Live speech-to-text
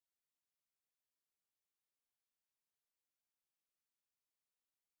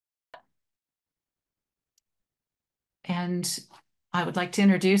And I would like to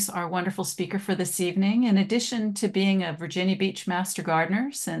introduce our wonderful speaker for this evening. In addition to being a Virginia Beach Master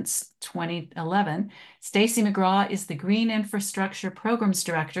Gardener since 2011, Stacy McGraw is the Green Infrastructure Programs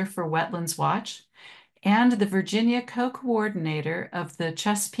Director for Wetlands Watch and the Virginia co-coordinator of the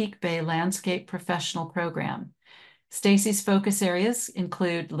Chesapeake Bay Landscape Professional Program. Stacy's focus areas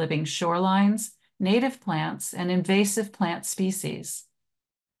include living shorelines, native plants, and invasive plant species.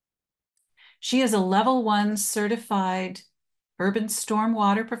 She is a Level 1 certified urban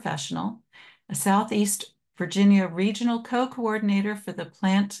stormwater professional, a Southeast Virginia regional co-coordinator for the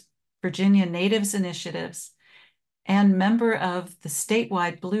Plant Virginia Natives Initiatives, and member of the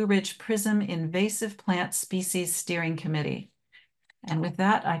statewide Blue Ridge Prism Invasive Plant Species Steering Committee. And with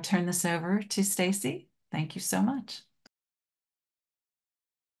that, I turn this over to Stacy. Thank you so much.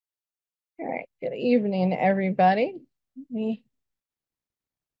 All right, good evening, everybody. Let me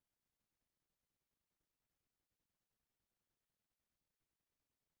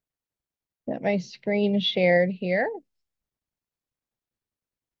get my screen shared here.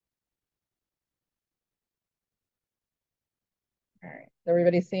 All right, is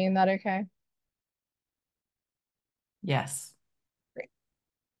everybody seeing that okay? Yes. Great.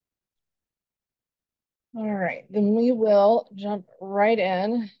 All right, then we will jump right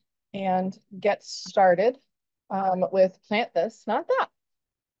in and get started with Plant This, Not That.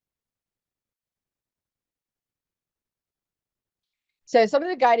 So some of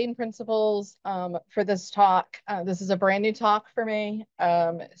the guiding principles for this talk, this is a brand new talk for me.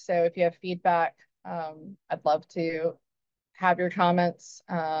 So if you have feedback, I'd love to have your comments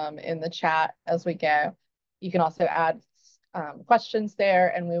in the chat as we go. You can also add questions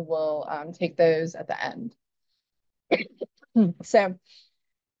there and we will take those at the end. So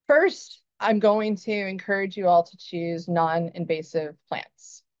first, I'm going to encourage you all to choose non-invasive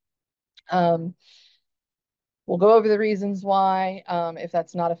plants. We'll go over the reasons why, if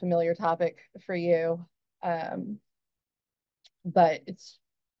that's not a familiar topic for you, but it's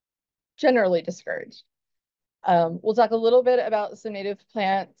generally discouraged. We'll talk a little bit about some native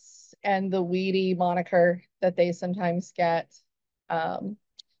plants and the weedy moniker that they sometimes get, and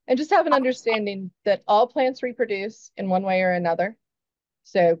just have an understanding that all plants reproduce in one way or another.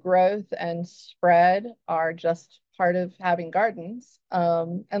 So growth and spread are just part of having gardens.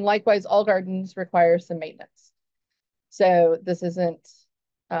 And likewise, all gardens require some maintenance. So this isn't,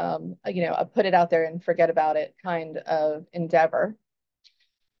 a put it out there and forget about it kind of endeavor.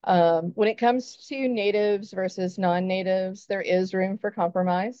 When it comes to natives versus non-natives, there is room for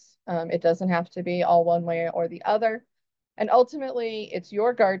compromise. It doesn't have to be all one way or the other. And ultimately, it's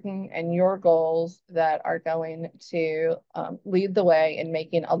your garden and your goals that are going to lead the way in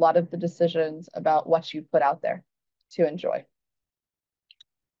making a lot of the decisions about what you put out there to enjoy.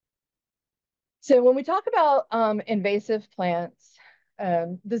 So when we talk about invasive plants,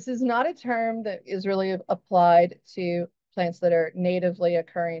 this is not a term that is really applied to plants that are natively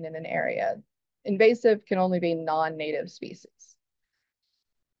occurring in an area. Invasive can only be non-native species.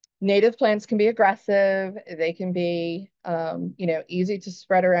 Native plants can be aggressive, they can be, easy to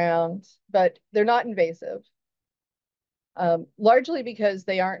spread around, but they're not invasive. Largely because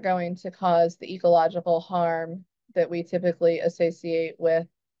they aren't going to cause the ecological harm that we typically associate with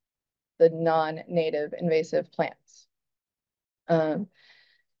the non-native invasive plants.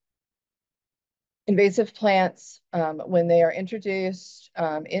 Invasive plants, when they are introduced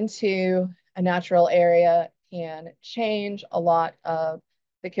into a natural area, can change a lot of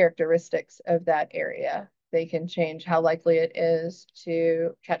the characteristics of that area. They can change how likely it is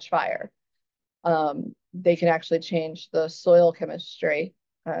to catch fire. They can actually change the soil chemistry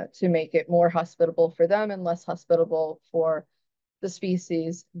to make it more hospitable for them and less hospitable for the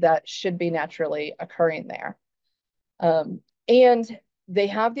species that should be naturally occurring there. And they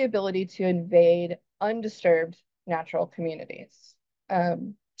have the ability to invade undisturbed natural communities.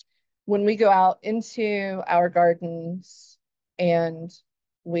 When we go out into our gardens and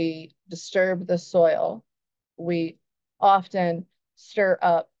we disturb the soil, we often stir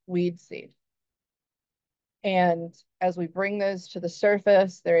up weed seed. And as we bring those to the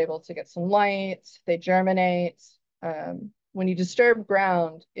surface, they're able to get some light, they germinate. When you disturb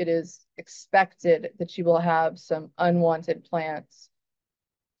ground, it is expected that you will have some unwanted plants,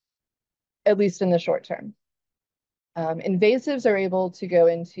 at least in the short term. Invasives are able to go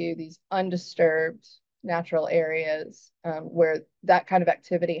into these undisturbed natural areas where that kind of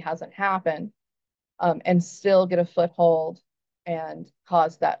activity hasn't happened and still get a foothold and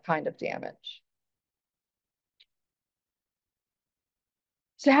cause that kind of damage.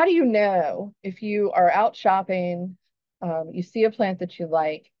 So how do you know if you are out shopping, you see a plant that you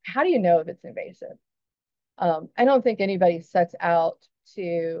like, how do you know if it's invasive? I don't think anybody sets out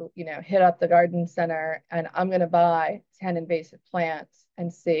to, hit up the garden center and I'm going to buy 10 invasive plants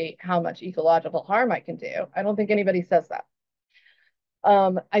and see how much ecological harm I can do. I don't think anybody says that.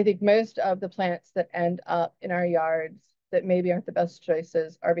 I think most of the plants that end up in our yards that maybe aren't the best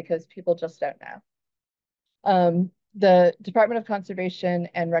choices are because people just don't know. The Department of Conservation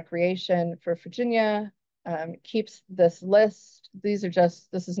and Recreation for Virginia keeps this list. This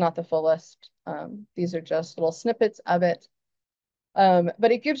is not the full list. These are just little snippets of it.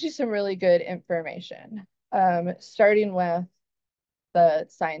 But it gives you some really good information, starting with the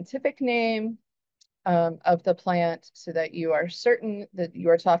scientific name of the plant so that you are certain that you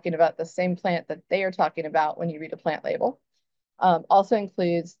are talking about the same plant that they are talking about when you read a plant label. Also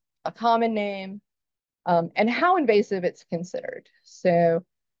includes a common name and how invasive it's considered. So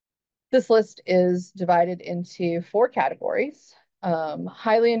this list is divided into 4 categories: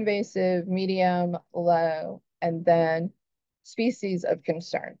 highly invasive, medium, low, and then species of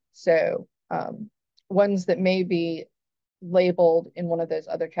concern. So ones that may be labeled in one of those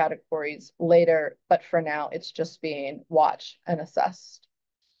other categories later, but for now it's just being watched and assessed.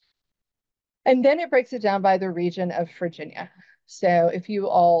 And then it breaks it down by the region of Virginia. So if you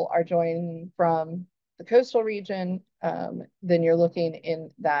all are joining from the coastal region, then you're looking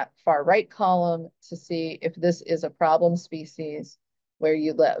in that far right column to see if this is a problem species where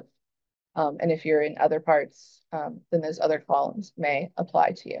you live. And if you're in other parts, then those other columns may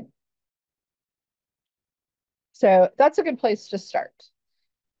apply to you. So that's a good place to start.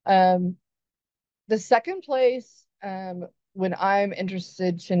 The second place, when I'm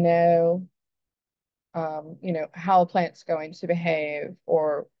interested to know, how a plant's going to behave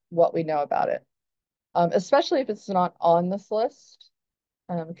or what we know about it, especially if it's not on this list,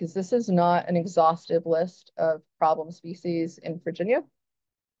 because this is not an exhaustive list of problem species in Virginia.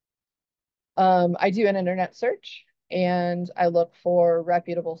 I do an internet search and I look for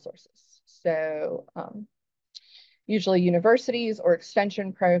reputable sources. So usually universities or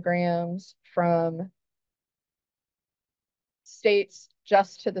extension programs from states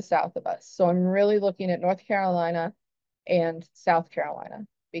just to the south of us. So I'm really looking at North Carolina and South Carolina,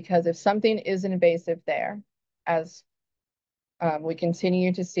 because if something is invasive there, as we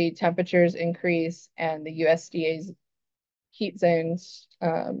continue to see temperatures increase and the USDA's heat zones,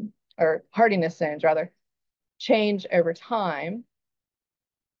 or hardiness zones rather, change over time,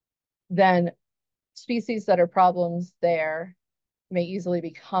 then species that are problems there may easily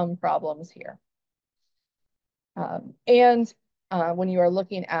become problems here. And when you are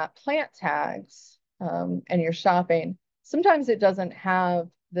looking at plant tags and you're shopping, sometimes it doesn't have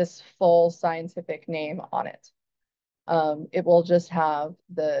this full scientific name on it. It will just have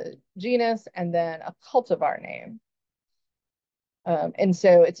the genus and then a cultivar name. And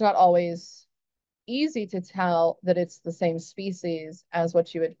so it's not always easy to tell that it's the same species as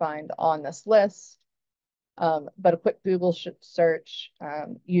what you would find on this list. But a quick Google search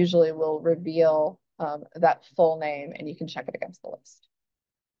usually will reveal that full name, and you can check it against the list.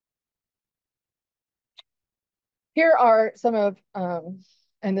 Here are some of,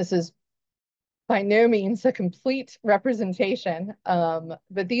 and this is by no means a complete representation,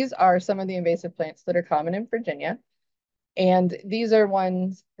 but these are some of the invasive plants that are common in Virginia. And these are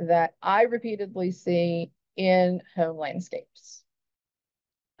ones that I repeatedly see in home landscapes.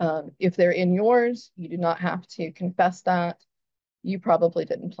 If they're in yours, you do not have to confess that. You probably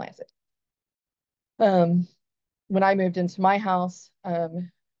didn't plant it. When I moved into my house,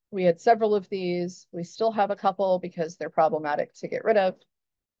 we had several of these. We still have a couple because they're problematic to get rid of,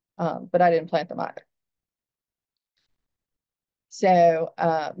 but I didn't plant them either. So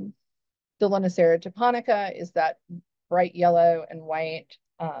the Lonicera japonica is that bright yellow and white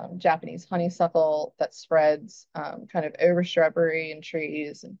Japanese honeysuckle that spreads kind of over shrubbery and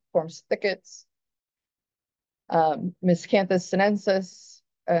trees and forms thickets. Miscanthus sinensis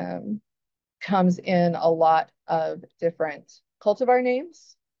comes in a lot of different cultivar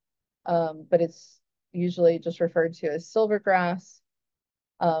names, but it's usually just referred to as silvergrass.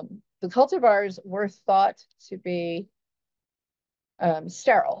 The cultivars were thought to be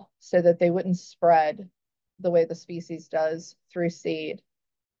sterile so that they wouldn't spread the way the species does through seed.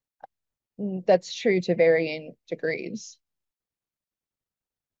 That's true to varying degrees.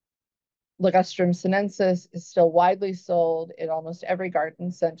 Ligustrum sinensis is still widely sold in almost every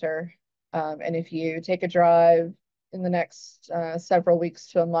garden center. And if you take a drive in the next several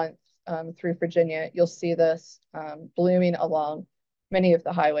weeks to a month through Virginia, you'll see this blooming along many of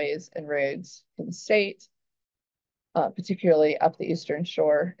the highways and roads in the state, particularly up the Eastern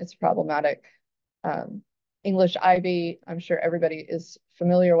Shore. It's problematic. English ivy, I'm sure everybody is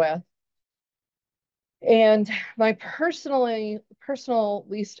familiar with. And my personal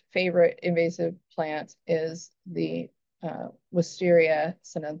least favorite invasive plant is the Wisteria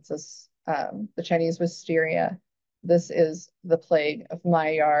sinensis, the Chinese wisteria. This is the plague of my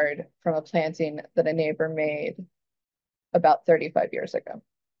yard from a planting that a neighbor made about 35 years ago.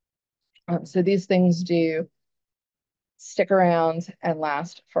 So these things do stick around and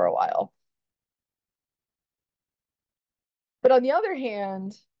last for a while. But on the other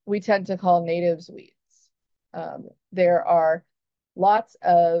hand, we tend to call natives weeds. There are lots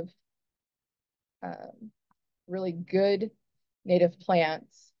of really good native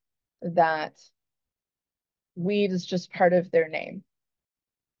plants that weed is just part of their name.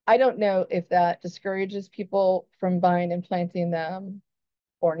 I don't know if that discourages people from buying and planting them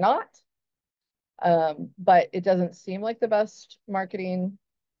or not, but it doesn't seem like the best marketing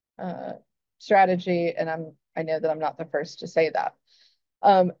strategy, and I know that I'm not the first to say that.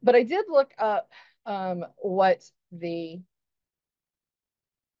 But I did look up what the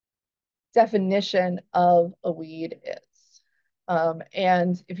definition of a weed is.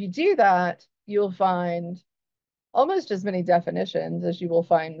 And if you do that, you'll find almost as many definitions as you will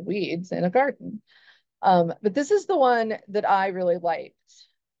find weeds in a garden. But this is the one that I really liked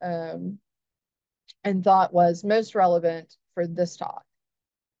and thought was most relevant for this talk.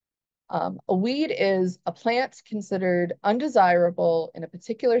 A weed is a plant considered undesirable in a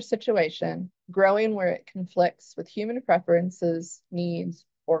particular situation, growing where it conflicts with human preferences, needs,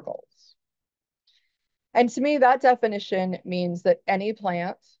 or goals. And to me, that definition means that any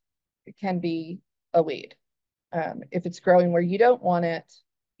plant can be a weed. If it's growing where you don't want it,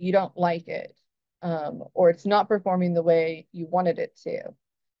 you don't like it, or it's not performing the way you wanted it to,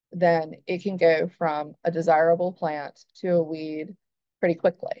 then it can go from a desirable plant to a weed pretty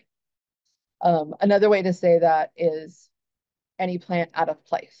quickly. Another way to say that is any plant out of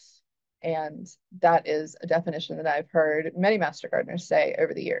place. And that is a definition that I've heard many master gardeners say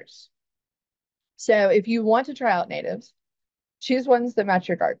over the years. So if you want to try out natives, choose ones that match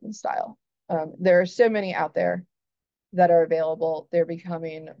your garden style. There are so many out there that are available. They're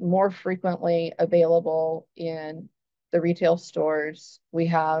becoming more frequently available in the retail stores. We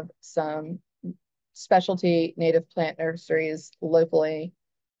have some specialty native plant nurseries locally.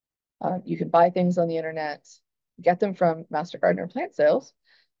 You can buy things on the internet, get them from Master Gardener Plant Sales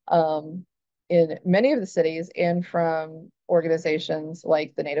in many of the cities and from organizations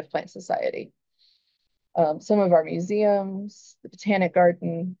like the Native Plant Society. Some of our museums, the Botanic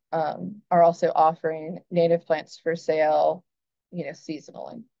Garden, are also offering native plants for sale,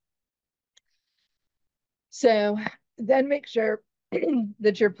 seasonally. So then make sure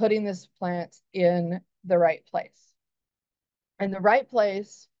that you're putting this plant in the right place. And the right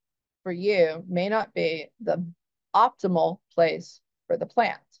place for you may not be the optimal place for the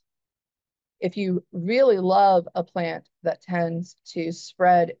plant. If you really love a plant that tends to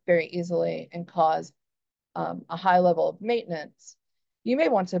spread very easily and cause a high level of maintenance, you may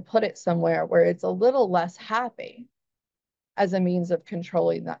want to put it somewhere where it's a little less happy as a means of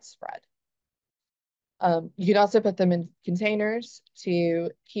controlling that spread. You can also put them in containers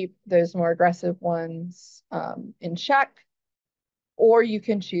to keep those more aggressive ones in check, or you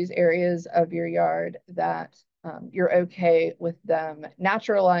can choose areas of your yard that you're okay with them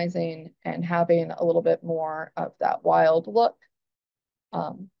naturalizing and having a little bit more of that wild look,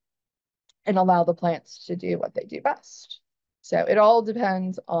 and allow the plants to do what they do best. So it all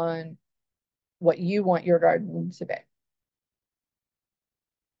depends on what you want your garden to be.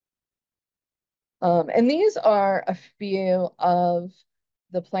 And these are a few of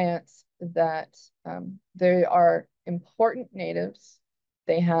the plants that they are important natives.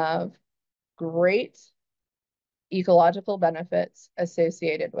 They have great ecological benefits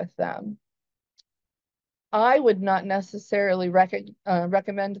associated with them. I would not necessarily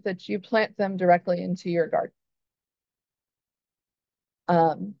recommend that you plant them directly into your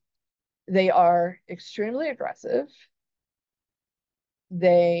garden. They are extremely aggressive.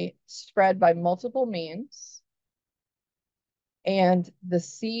 They spread by multiple means, and the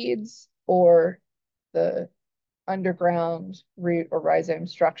seeds or the underground root or rhizome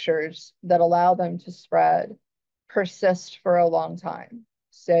structures that allow them to spread persist for a long time.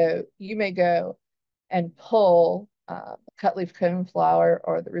 So you may go and pull cutleaf coneflower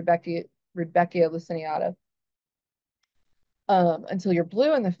or the Rudbeckia laciniata until you're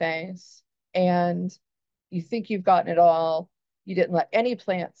blue in the face and you think you've gotten it all. You didn't let any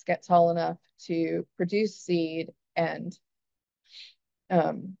plants get tall enough to produce seed and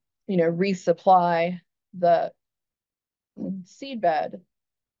resupply the seed bed.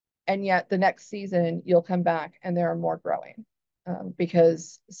 And yet the next season you'll come back and there are more growing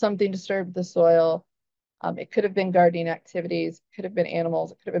because something disturbed the soil, It could have been gardening activities, it could have been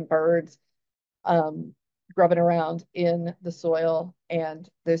animals, it could have been birds grubbing around in the soil, and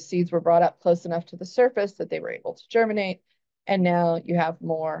those seeds were brought up close enough to the surface that they were able to germinate. And now you have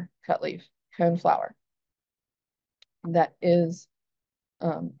more cutleaf coneflower. That is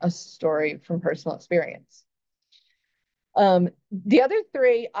a story from personal experience. The other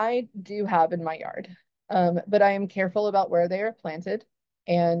three I do have in my yard, but I am careful about where they are planted.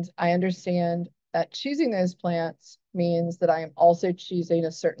 And I understand that choosing those plants means that I am also choosing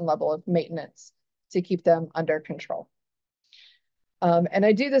a certain level of maintenance to keep them under control. And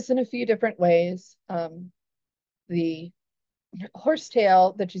I do this in a few different ways. The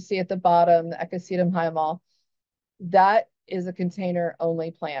horsetail that you see at the bottom, the Echosetum hyemale, that is a container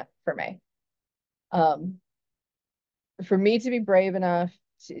only plant for me. For me to be brave enough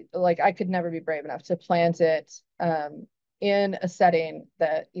to, like, I could never be brave enough to plant it in a setting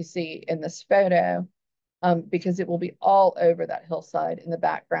that you see in this photo, because it will be all over that hillside in the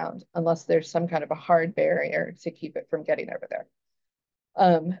background unless there's some kind of a hard barrier to keep it from getting over there.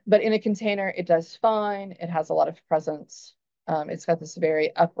 But in a container, it does fine. It has a lot of presence. It's got this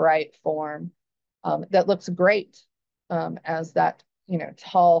very upright form that looks great as that,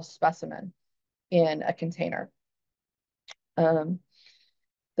 tall specimen in a container.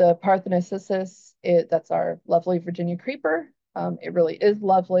 The Parthenocissus, that's our lovely Virginia creeper. It really is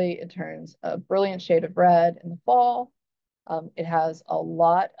lovely. It turns a brilliant shade of red in the fall. It has a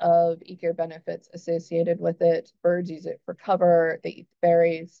lot of eco benefits associated with it. Birds use it for cover. They eat the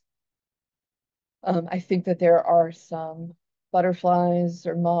berries. I think that there are some butterflies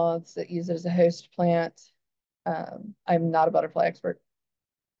or moths that use it as a host plant. I'm not a butterfly expert,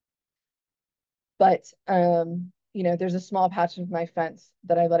 but there's a small patch of my fence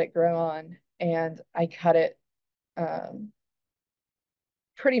that I let it grow on, and I cut it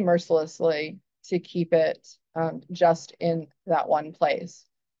pretty mercilessly to keep it just in that one place.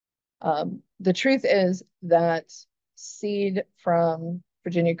 The truth is that seed from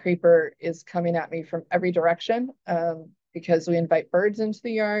Virginia creeper is coming at me from every direction because we invite birds into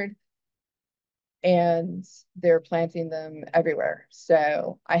the yard and they're planting them everywhere.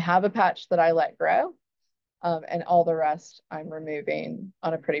 So I have a patch that I let grow, and all the rest I'm removing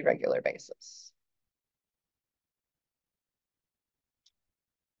on a pretty regular basis.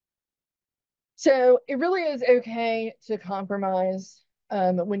 So it really is okay to compromise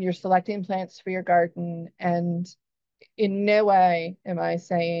when you're selecting plants for your garden. And in no way am I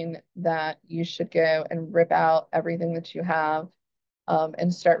saying that you should go and rip out everything that you have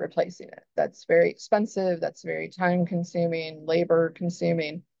and start replacing it. That's very expensive. That's very time consuming, labor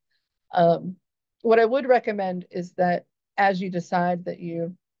consuming. What I would recommend is that as you decide that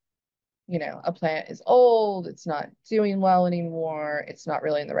a plant is old, it's not doing well anymore, it's not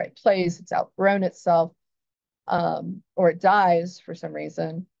really in the right place, it's outgrown itself, or it dies for some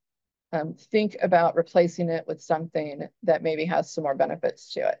reason, think about replacing it with something that maybe has some more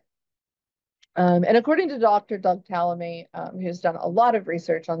benefits to it. And according to Dr. Doug Tallamy, who's done a lot of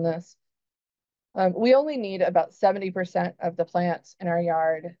research on this, we only need about 70% of the plants in our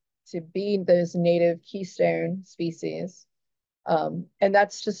yard to be those native keystone species. And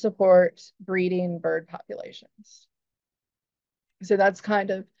that's to support breeding bird populations. So that's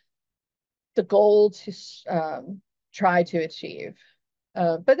kind of the goal to try to achieve.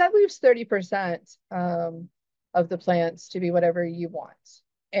 But that leaves 30% of the plants to be whatever you want.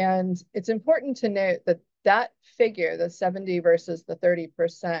 And it's important to note that that figure, the 70 versus the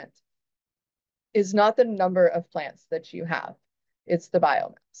 30%, is not the number of plants that you have. It's the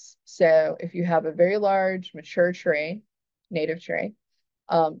biomass. So if you have a very large mature tree, native tree,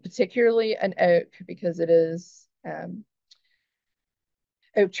 particularly an oak, because it is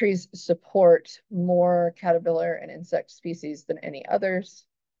oak trees support more caterpillar and insect species than any others.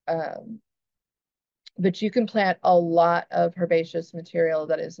 But you can plant a lot of herbaceous material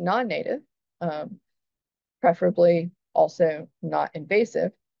that is non-native, preferably also not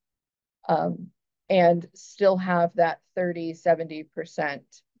invasive, and still have that 30-70%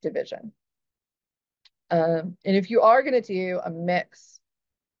 division. And if you are going to do a mix,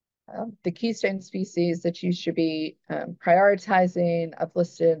 the keystone species that you should be prioritizing, I've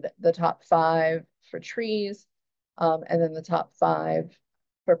listed the top 5 for trees, and then the top 5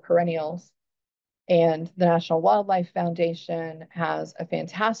 for perennials. And the National Wildlife Foundation has a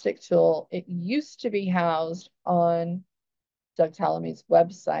fantastic tool. It used to be housed on Doug Tallamy's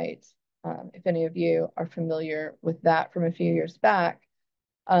website. If any of you are familiar with that from a few years back,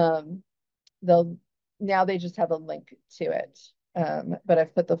 now they just have a link to it. But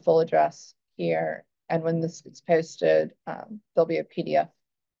I've put the full address here, and when this gets posted, there'll be a PDF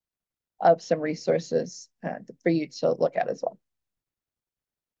of some resources for you to look at as well.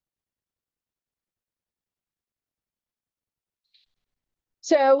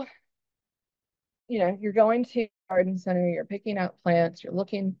 So, you're going to garden center, you're picking out plants, you're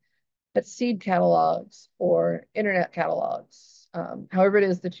looking at seed catalogs or internet catalogs, however it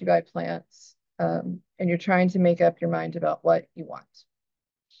is that you buy plants, and you're trying to make up your mind about what you want.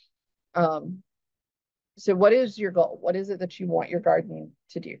 So what is your goal? What is it that you want your garden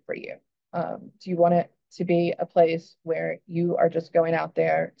to do for you? Do you want it to be a place where you are just going out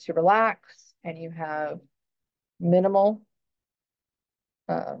there to relax and you have minimal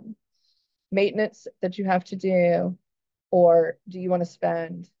maintenance that you have to do? Or do you want to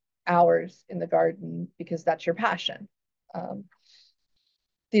spend hours in the garden because that's your passion?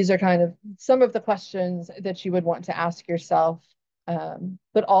 These are kind of some of the questions that you would want to ask yourself.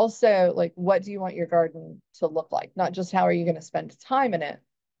 But also, like, what do you want your garden to look like? Not just how are you going to spend time in it,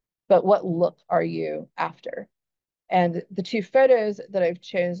 but what look are you after? And the two photos that I've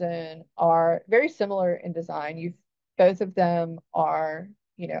chosen are very similar in design. Both of them are,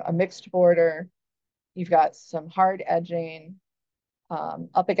 a mixed border. You've got some hard edging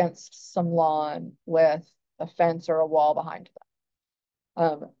up against some lawn with a fence or a wall behind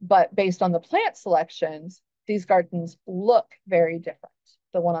them. But based on the plant selections, these gardens look very different.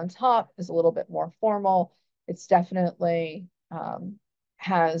 The one on top is a little bit more formal. It's definitely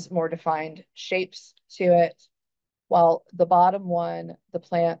has more defined shapes to it. While the bottom one, the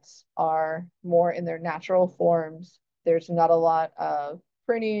plants are more in their natural forms. There's not a lot of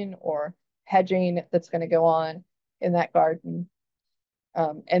pruning or hedging that's going to go on in that garden.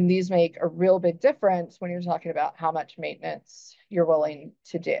 And these make a real big difference when you're talking about how much maintenance you're willing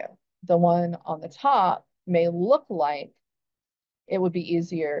to do. The one on the top may look like it would be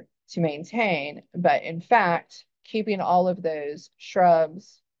easier to maintain, but in fact, keeping all of those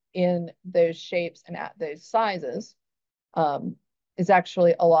shrubs in those shapes and at those sizes is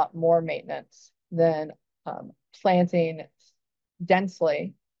actually a lot more maintenance than planting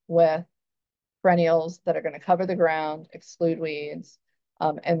densely with perennials that are going to cover the ground, exclude weeds,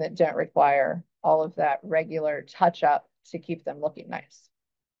 and that don't require all of that regular touch up to keep them looking nice.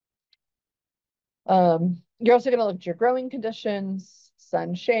 You're also going to look at your growing conditions,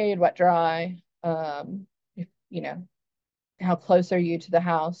 sun, shade, wet, dry. How close are you to the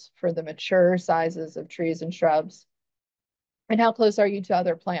house for the mature sizes of trees and shrubs? And how close are you to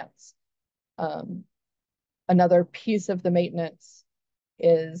other plants? Another piece of the maintenance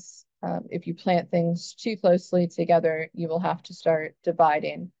is if you plant things too closely together, you will have to start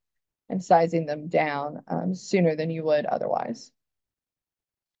dividing and sizing them down sooner than you would otherwise.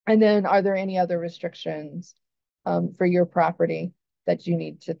 And then are there any other restrictions for your property that you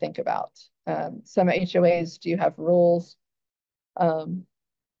need to think about? Some HOAs do have rules, and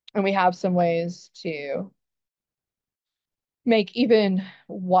we have some ways to make even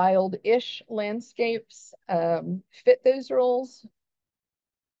wild-ish landscapes fit those rules.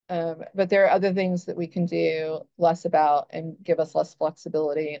 But there are other things that we can do less about and give us less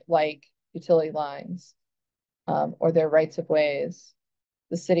flexibility, like utility lines or their rights of ways,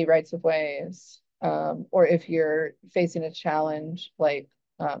 the city rights of ways, or if you're facing a challenge like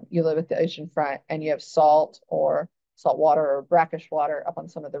you live at the ocean front and you have salt or salt water or brackish water up on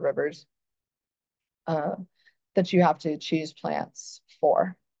some of the rivers that you have to choose plants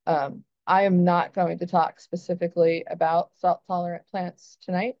for. I am not going to talk specifically about salt tolerant plants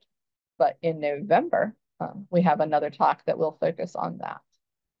tonight, but in November, we have another talk that will focus on that.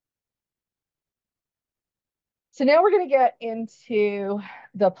 So now we're going to get into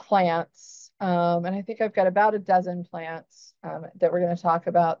the plants. And I think I've got about a dozen plants that we're going to talk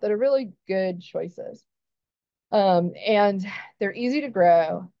about that are really good choices. And they're easy to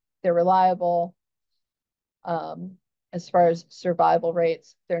grow. They're reliable. As far as survival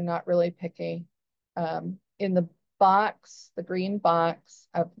rates, they're not really picky. In the box, the green box,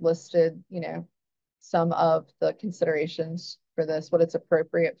 I've listed, some of the considerations for this, what it's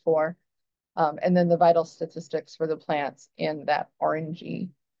appropriate for, and then the vital statistics for the plants in that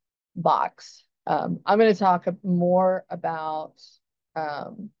orangey box. I'm going to talk more about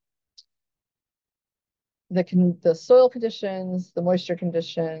the soil conditions, the moisture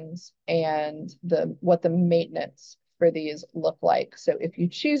conditions, and what the maintenance for these look like. So if you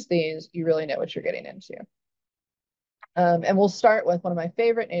choose these, you really know what you're getting into. And we'll start with one of my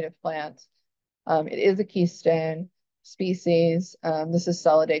favorite native plants. It is a keystone species. This is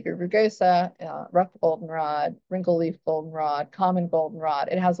Solidago rugosa, rough goldenrod, wrinkle leaf goldenrod, common goldenrod.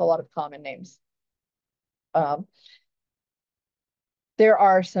 It has a lot of common names. There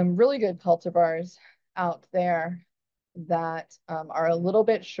are some really good cultivars out there that are a little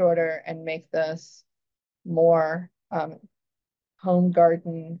bit shorter and make this more home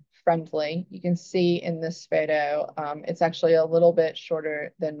garden friendly. You can see in this photo, it's actually a little bit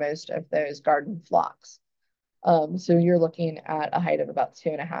shorter than most of those garden phlox. So you're looking at a height of about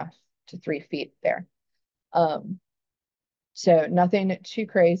 2.5 to 3 feet there. So nothing too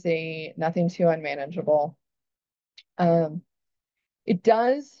crazy, nothing too unmanageable. It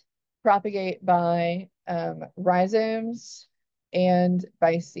does propagate by rhizomes and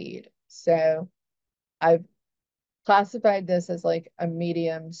by seed. So I've classified this as like a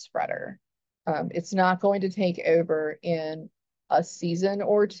medium spreader. It's not going to take over in a season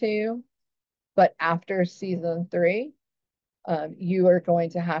or two, but after season 3, you are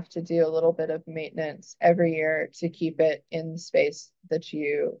going to have to do a little bit of maintenance every year to keep it in the space that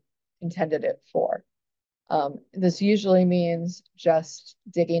you intended it for. This usually means just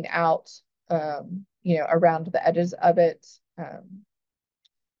digging out, around the edges of it,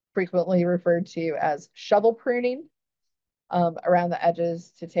 frequently referred to as shovel pruning, around the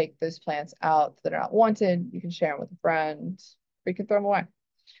edges to take those plants out that are not wanted. You can share them with a friend, or you can throw them away.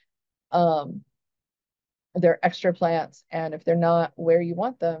 They're extra plants, and if they're not where you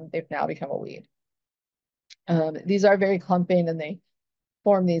want them, they've now become a weed. These are very clumping, and they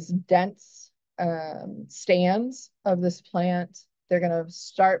form these dense stands of this plant. They're going to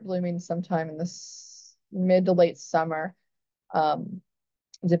start blooming sometime in this mid to late summer,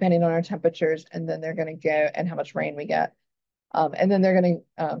 depending on our temperatures, and then they're going to go and how much rain we get. And then they're going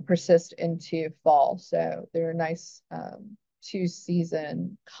to persist into fall. So they're a nice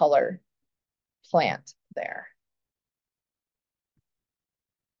 2-season color plant there.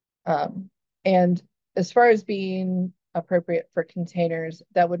 And as far as being appropriate for containers,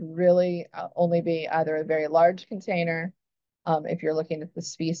 that would really only be either a very large container, if you're looking at the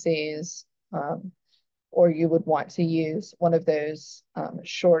species, or you would want to use one of those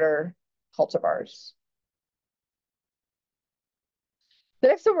shorter cultivars. The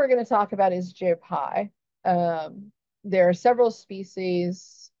next one we're going to talk about is Joe Pye. There are several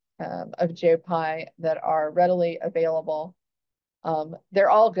species of Joe Pye that are readily available. They're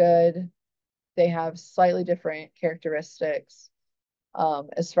all good. They have slightly different characteristics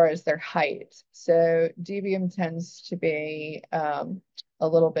as far as their height. So dubium tends to be a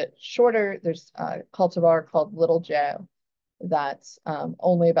little bit shorter. There's a cultivar called Little Joe that's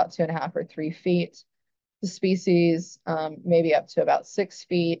only about 2.5 or 3 feet. The species maybe up to about 6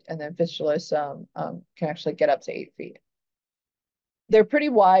 feet, and then fistulosum can actually get up to 8 feet. They're pretty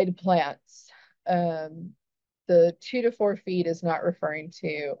wide plants. The 2 to 4 feet is not referring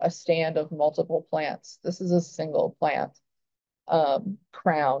to a stand of multiple plants. This is a single plant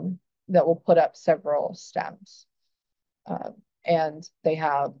crown that will put up several stems. And they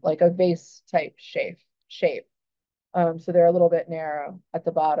have like a vase type shape. So they're a little bit narrow at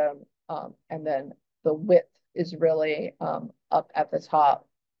the bottom, and then the width is really up at the top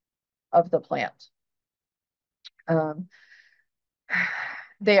of the plant.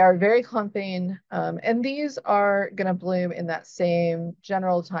 They are very clumping, and these are going to bloom in that same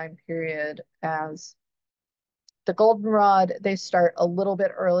general time period as the goldenrod. They start a little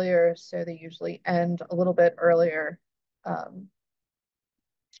bit earlier, so they usually end a little bit earlier.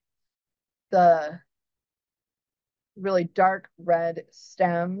 The really dark red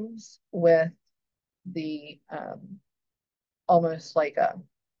stems with the almost like a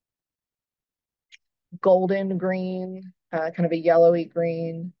golden green, kind of a yellowy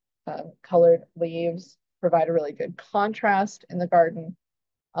green colored leaves provide a really good contrast in the garden.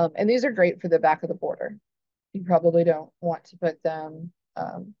 And these are great for the back of the border. You probably don't want to put them,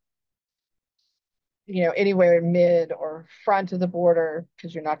 anywhere mid or front of the border,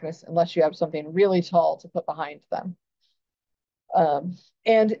 because you're not going to, unless you have something really tall to put behind them.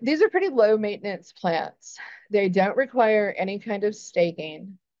 And these are pretty low maintenance plants. They don't require any kind of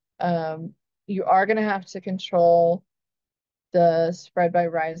staking. You are going to have to control the spread by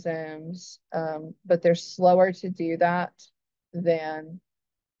rhizomes, but they're slower to do that than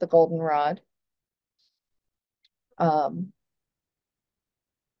the goldenrod.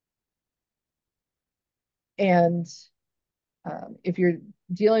 And if you're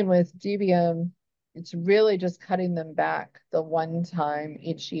dealing with dubium, it's really just cutting them back the one time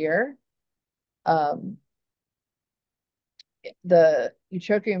each year. The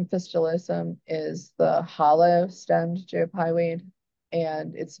Eutrochium fistulosum is the hollow stemmed Joe Pye weed,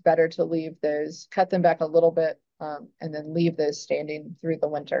 and it's better to leave those, cut them back a little bit, and then leave those standing through the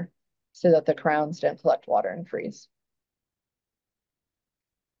winter so that the crowns don't collect water and freeze.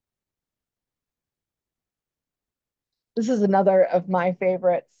 This is another of my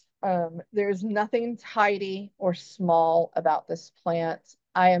favorites. There's nothing tidy or small about this plant.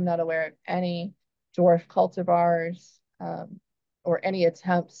 I am not aware of any dwarf cultivars or any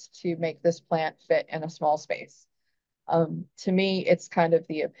attempts to make this plant fit in a small space. To me, it's kind of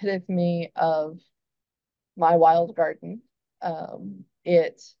the epitome of my wild garden.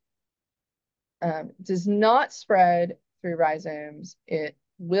 It does not spread through rhizomes. It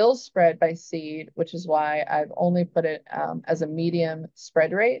will spread by seed, which is why I've only put it as a medium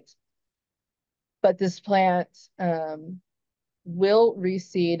spread rate. But this plant will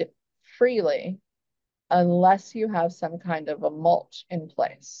reseed freely unless you have some kind of a mulch in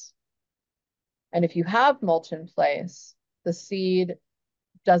place. And if you have mulch in place, the seed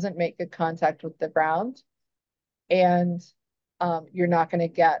doesn't make good contact with the ground, and you're not going to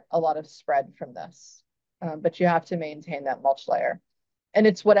get a lot of spread from this. But you have to maintain that mulch layer. And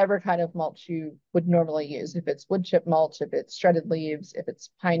it's whatever kind of mulch you would normally use. If it's wood chip mulch, if it's shredded leaves, if it's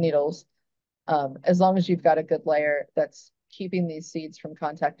pine needles, as long as you've got a good layer that's keeping these seeds from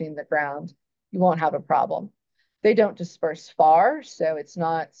contacting the ground, you won't have a problem. They don't disperse far, so it's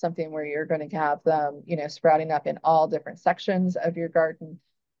not something where you're going to have them, sprouting up in all different sections of your garden.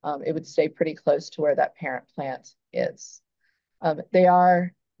 It would stay pretty close to where that parent plant is. They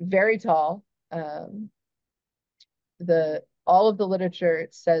are very tall. All of the literature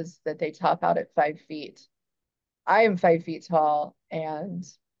says that they top out at 5 feet. I am 5 feet tall, and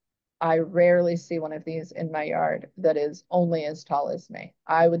I rarely see one of these in my yard that is only as tall as me.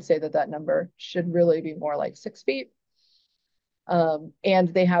 I would say that that number should really be more like 6 feet. And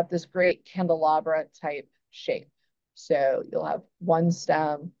they have this great candelabra type shape. So you'll have one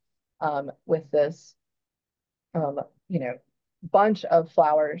stem with this, bunch of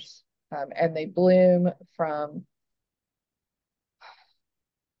flowers, and they bloom from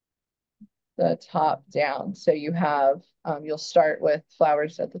the top down. So you'll start with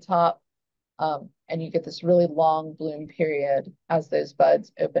flowers at the top, and you get this really long bloom period as those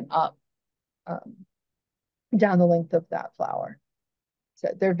buds open up down the length of that flower. So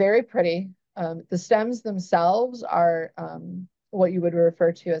they're very pretty. The stems themselves are what you would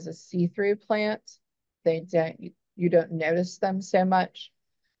refer to as a see-through plant. You don't notice them so much.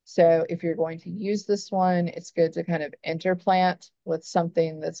 So if you're going to use this one, it's good to kind of interplant with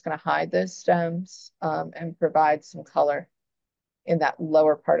something that's going to hide those stems and provide some color in that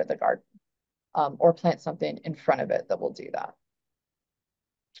lower part of the garden, or plant something in front of it that will do that.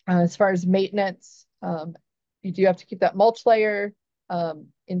 As far as maintenance, you do have to keep that mulch layer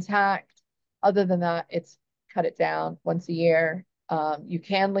intact. Other than that, it's cut it down once a year. You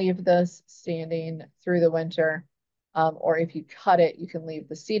can leave this standing through the winter, or if you cut it, you can leave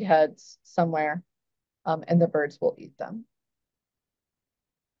the seed heads somewhere, and the birds will eat them.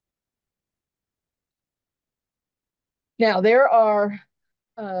 Now, there are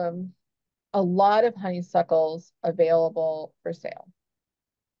a lot of honeysuckles available for sale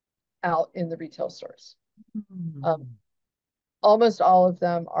out in the retail stores. Almost all of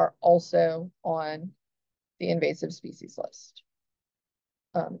them are also on the invasive species list.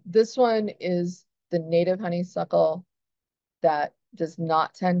 This one is the native honeysuckle that does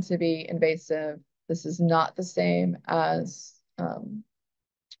not tend to be invasive. This is not the same as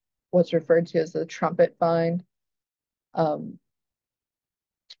what's referred to as the trumpet vine.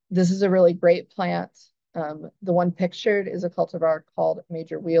 This is a really great plant. The one pictured is a cultivar called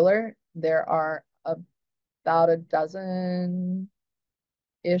Major Wheeler. There are about a dozen-ish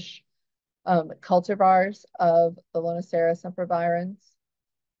cultivars of the Lonicera sempervirens.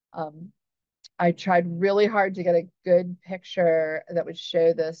 I tried really hard to get a good picture that would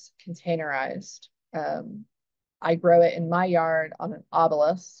show this containerized. I grow it in my yard on an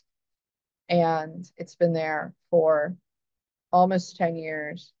obelisk, and it's been there for almost 10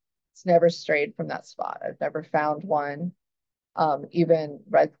 years. It's never strayed from that spot. I've never found one, even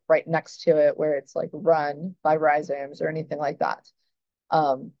right next to it where it's like run by rhizomes or anything like that.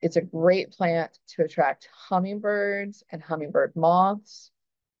 It's a great plant to attract hummingbirds and hummingbird moths.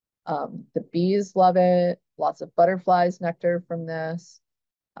 The bees love it. Lots of butterflies nectar from this.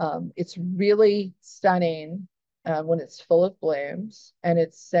 It's really stunning when it's full of blooms, and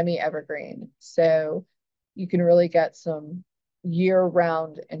it's semi-evergreen. So you can really get some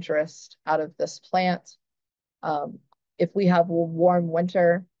year-round interest out of this plant. If we have a warm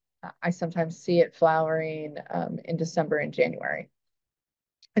winter, I sometimes see it flowering in December and January.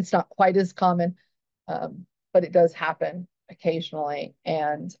 It's not quite as common, but it does happen occasionally.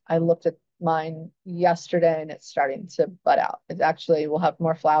 And I looked at mine yesterday, and it's starting to bud out. It actually will have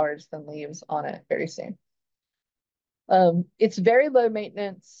more flowers than leaves on it very soon. It's very low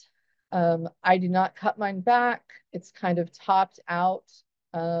maintenance. I do not cut mine back. It's kind of topped out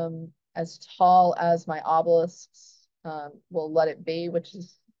as tall as my obelisks will let it be, which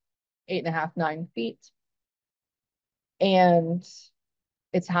is 8.5, 9 feet. And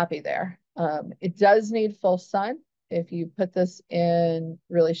it's happy there. It does need full sun. If you put this in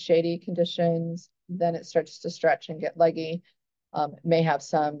really shady conditions, then it starts to stretch and get leggy. It may have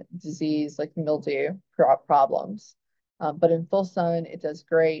some disease like mildew problems. But in full sun, it does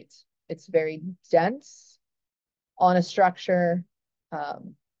great. It's very dense on a structure.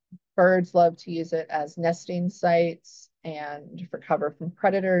 Birds love to use it as nesting sites and for cover from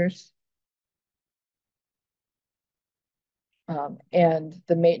predators. And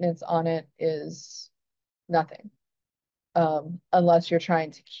the maintenance on it is nothing, unless you're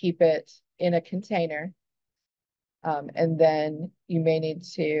trying to keep it in a container. And then you may need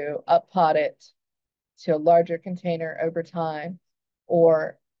to up pot it to a larger container over time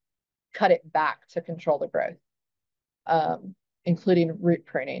or cut it back to control the growth, including root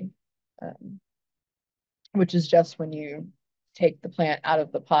pruning, which is just when you take the plant out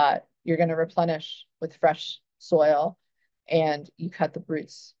of the pot, you're going to replenish with fresh soil and you cut the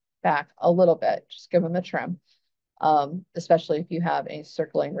roots back a little bit, just give them a trim, especially if you have any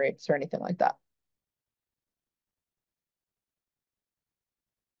circling roots or anything like that.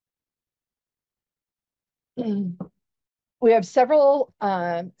 We have several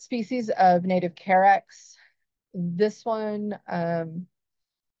species of native Carex. This one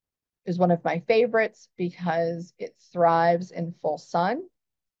is one of my favorites because it thrives in full sun.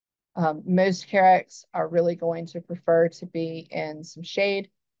 Most Carex are really going to prefer to be in some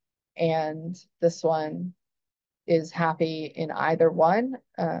shade, and this one is happy in either one.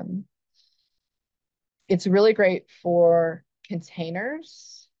 It's really great for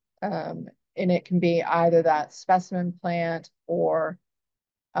containers, and it can be either that specimen plant or,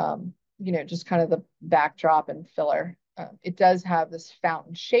 just kind of the backdrop and filler. It does have this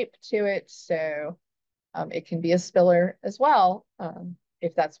fountain shape to it, so it can be a spiller as well,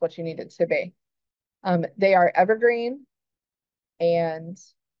 if that's what you need it to be. They are evergreen, and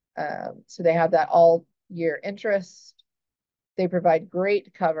so they have that all year interest. They provide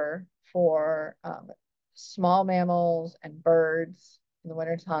great cover for small mammals and birds in the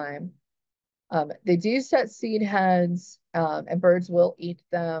wintertime. They do set seed heads, and birds will eat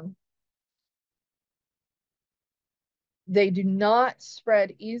them. They do not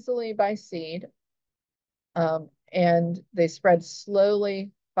spread easily by seed, and they spread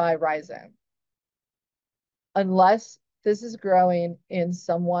slowly by rhizome. Unless this is growing in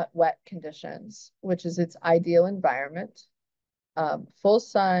somewhat wet conditions, which is its ideal environment, full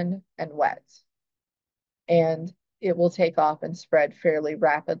sun and wet. And it will take off and spread fairly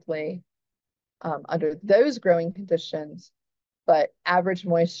rapidly under those growing conditions, but average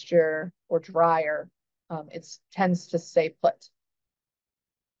moisture or drier, it tends to stay put.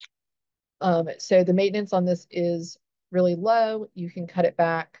 So the maintenance on this is really low. You can cut it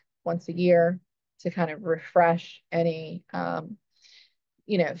back once a year to kind of refresh any,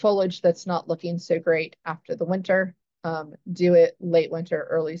 foliage that's not looking so great after the winter. Do it late winter,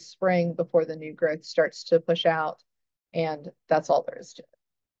 early spring before the new growth starts to push out. And that's all there is to it.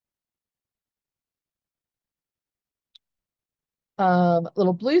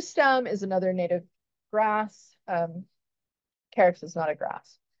 Little blue stem is another native grass. Carex is not a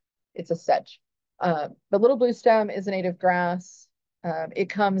grass. It's a sedge. The little blue stem is a native grass. It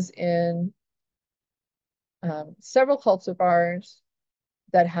comes in several cultivars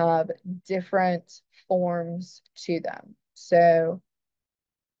that have different forms to them. So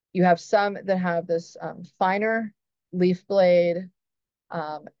you have some that have this finer leaf blade,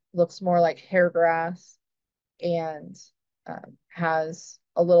 looks more like hair grass, and has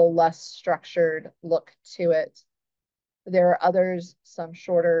a little less structured look to it. There are others, some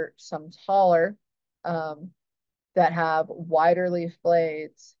shorter, some taller, that have wider leaf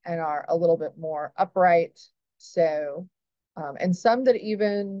blades and are a little bit more upright. So, and some that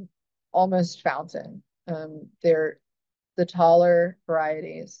even almost fountain. They're the taller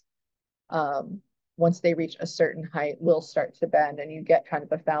varieties. Once they reach a certain height, will start to bend and you get kind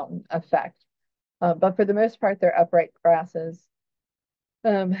of a fountain effect. But for the most part, they're upright grasses.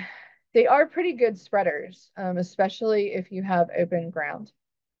 They are pretty good spreaders, especially if you have open ground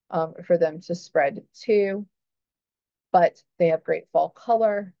for them to spread to. But they have great fall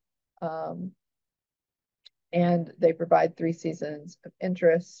color, and they provide 3 seasons of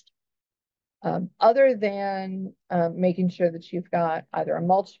interest. Other than making sure that you've got either a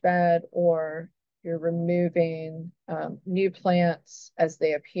mulch bed or you're removing new plants as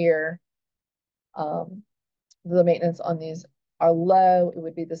they appear, the maintenance on these are low. It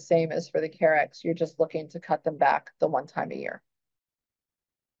would be the same as for the Carex. You're just looking to cut them back the one time a year.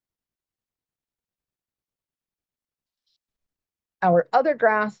 Our other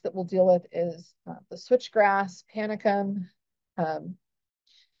grass that we'll deal with is the switchgrass, panicum.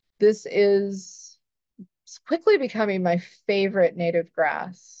 This is quickly becoming my favorite native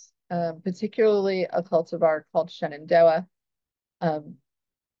grass, particularly a cultivar called Shenandoah.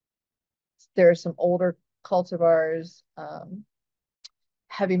 There are some older cultivars.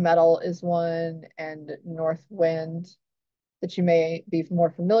 Heavy Metal is one, and North Wind that you may be more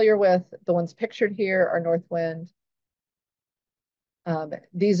familiar with. The ones pictured here are North Wind.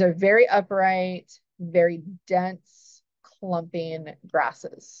 These are very upright, very dense, clumping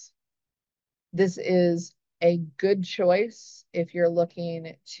grasses. This is a good choice if you're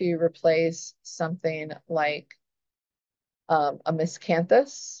looking to replace something like a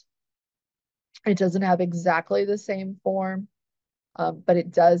miscanthus. It doesn't have exactly the same form, but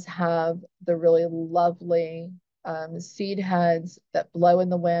it does have the really lovely seed heads that blow in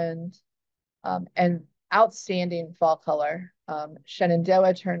the wind, and outstanding fall color.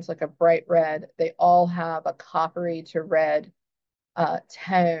 Shenandoah turns like a bright red. They all have a coppery to red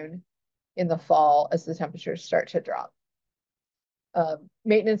tone in the fall as the temperatures start to drop.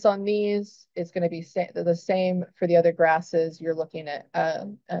 Maintenance on these is going to be the same for the other grasses. You're looking at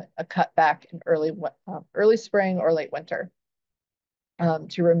a cutback in early spring or late winter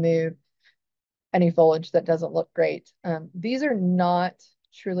to remove any foliage that doesn't look great. These are not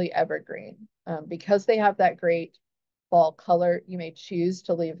truly evergreen. Because they have that great fall color, you may choose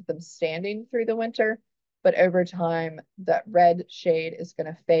to leave them standing through the winter, but over time, that red shade is going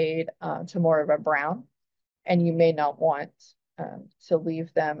to fade to more of a brown, and you may not want to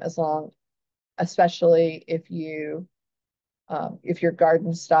leave them as long, especially if your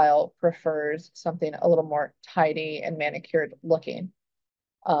garden style prefers something a little more tidy and manicured looking.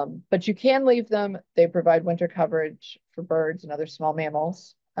 But you can leave them. They provide winter coverage for birds and other small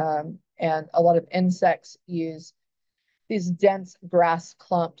mammals. And a lot of insects use these dense grass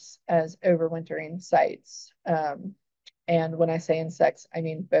clumps as overwintering sites. And when I say insects, I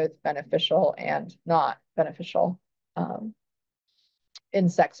mean both beneficial and not beneficial.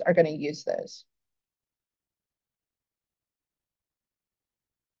 Insects are going to use those.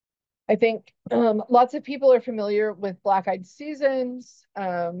 I think lots of people are familiar with black-eyed Susans.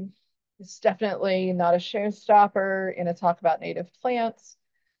 It's definitely not a showstopper in a talk about native plants.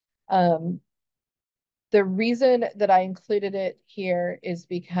 The reason that I included it here is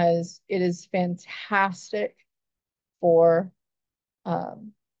because it is fantastic for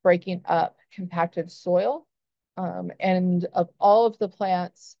breaking up compacted soil. And of all of the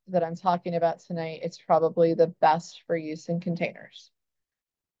plants that I'm talking about tonight, it's probably the best for use in containers.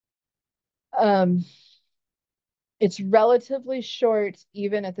 It's relatively short,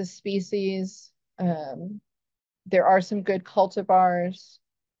 even at the species. There are some good cultivars.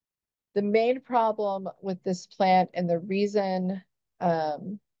 The main problem with this plant and the reason that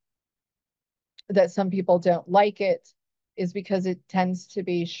some people don't like it is because it tends to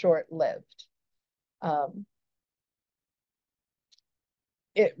be short-lived.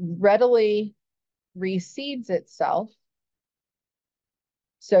 It readily reseeds itself,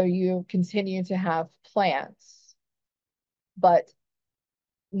 so you continue to have plants, but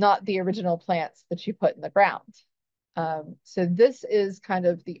not the original plants that you put in the ground. So this is kind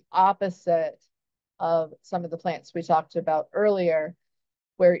of the opposite of some of the plants we talked about earlier,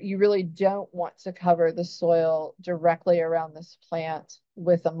 where you really don't want to cover the soil directly around this plant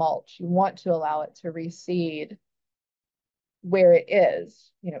with a mulch. You want to allow it to reseed where it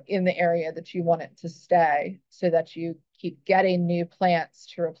is, in the area that you want it to stay, so that you keep getting new plants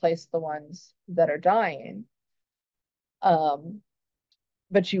to replace the ones that are dying.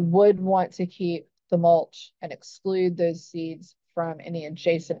 But you would want to keep the mulch and exclude those seeds from any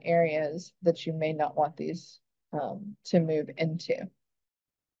adjacent areas that you may not want these to move into.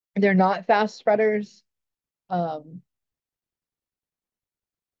 They're not fast spreaders, but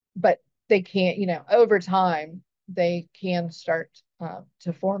they can, over time, they can start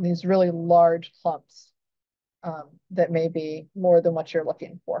to form these really large clumps that may be more than what you're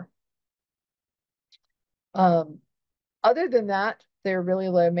looking for. Other than that, they're really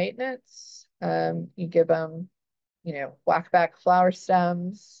low maintenance. You give them, whack-back flower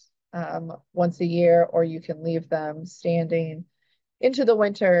stems once a year, or you can leave them standing into the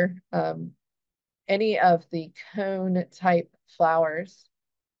winter. Any of the cone type flowers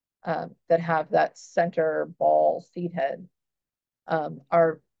that have that center ball seed head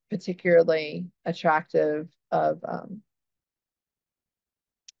are particularly attractive of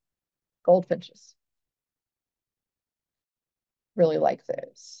goldfinches. Really like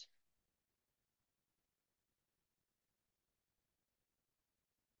those.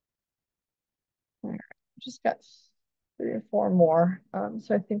 All right, just got or four more.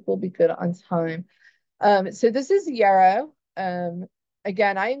 So I think we'll be good on time. So this is yarrow.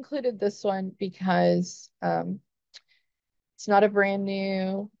 Again, I included this one because it's not a brand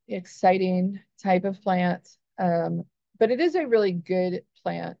new, exciting type of plant, but it is a really good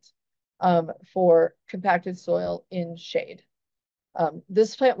plant for compacted soil in shade.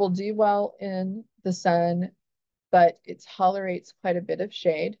 This plant will do well in the sun, but it tolerates quite a bit of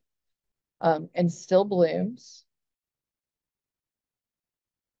shade and still blooms.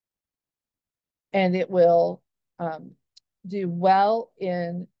 And it will do well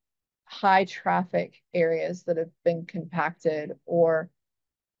in high traffic areas that have been compacted or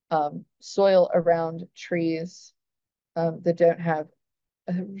soil around trees that don't have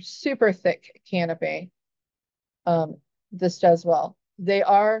a super thick canopy. This does well. They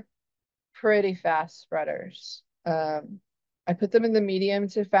are pretty fast spreaders. I put them in the medium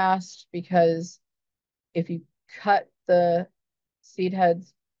to fast because if you cut the seed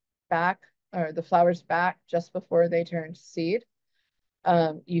heads back or the flowers back just before they turn to seed,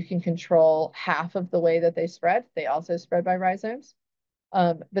 you can control half of the way that they spread. They also spread by rhizomes,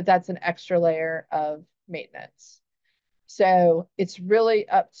 but that's an extra layer of maintenance. So it's really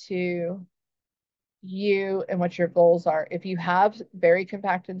up to you and what your goals are. If you have very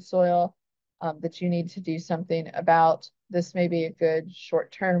compacted soil that you need to do something about, this may be a good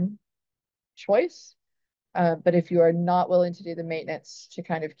short-term choice. But if you are not willing to do the maintenance to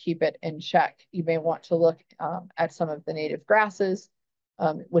kind of keep it in check, you may want to look at some of the native grasses,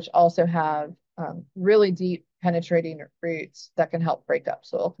 which also have really deep penetrating roots that can help break up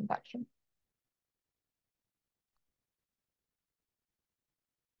soil compaction.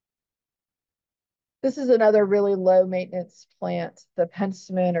 This is another really low maintenance plant, the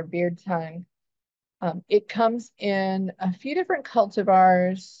penstemon or beard tongue. It comes in a few different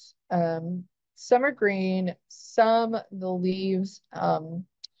cultivars. Some are green, some the leaves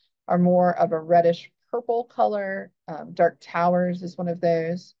are more of a reddish purple color. Dark Towers is one of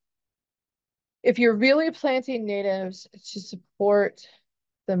those. If you're really planting natives to support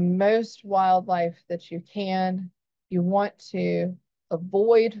the most wildlife that you can, you want to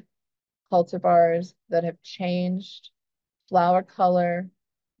avoid cultivars that have changed flower color,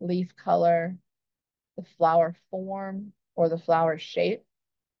 leaf color, the flower form, or the flower shape,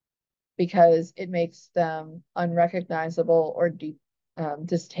 because it makes them unrecognizable or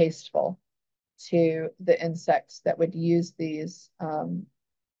distasteful to the insects that would use these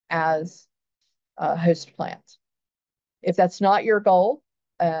as a host plant. If that's not your goal,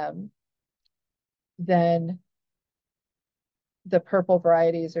 then the purple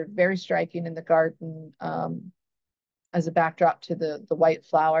varieties are very striking in the garden as a backdrop to the white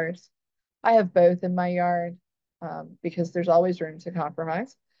flowers. I have both in my yard because there's always room to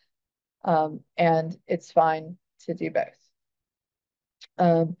compromise. And it's fine to do both.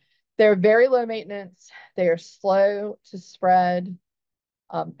 They're very low maintenance. They are slow to spread.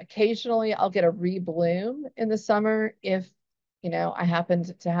 Occasionally I'll get a rebloom in the summer if, I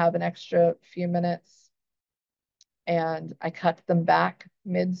happened to have an extra few minutes and I cut them back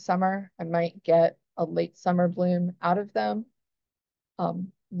midsummer. I might get a late summer bloom out of them.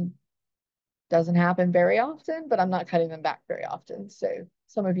 Doesn't happen very often, but I'm not cutting them back very often. So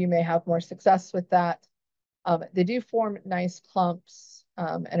some of you may have more success with that. They do form nice clumps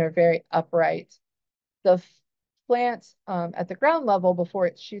and are very upright. The plant at the ground level before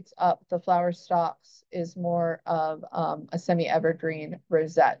it shoots up the flower stalks is more of a semi-evergreen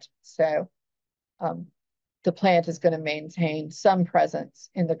rosette. So the plant is going to maintain some presence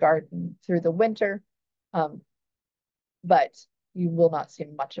in the garden through the winter, but you will not see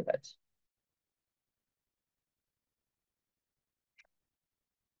much of it.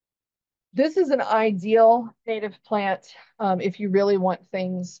 This is an ideal native plant if you really want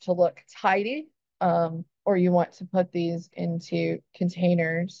things to look tidy, or you want to put these into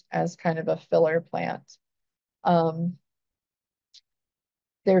containers as kind of a filler plant.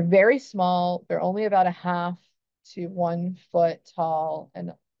 They're very small. They're only about a half to 1 foot tall,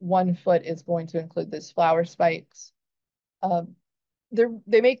 and 1 foot is going to include those flower spikes.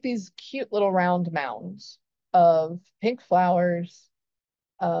 They make these cute little round mounds of pink flowers.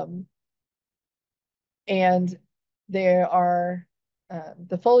 And there are,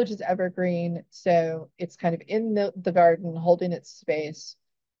 the foliage is evergreen, so it's kind of in the garden holding its space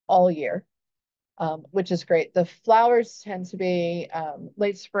all year, which is great. The flowers tend to be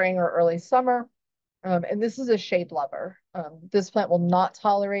late spring or early summer, and this is a shade lover. This plant will not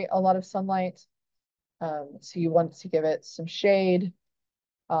tolerate a lot of sunlight, so you want to give it some shade.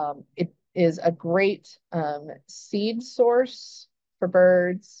 It is a great seed source for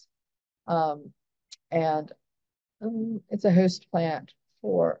birds. And It's a host plant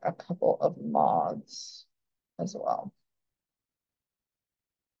for a couple of moths as well.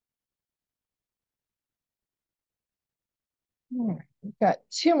 All right, we've got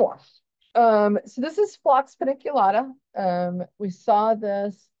two more. So this is Phlox paniculata. We saw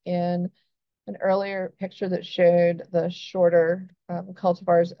this in an earlier picture that showed the shorter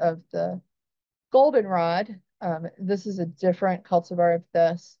cultivars of the goldenrod. This is a different cultivar of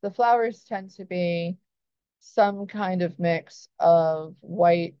this. The flowers tend to be some kind of mix of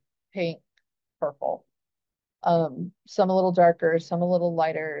white, pink, purple. Some a little darker, some a little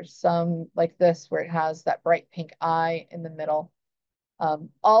lighter, some like this where it has that bright pink eye in the middle.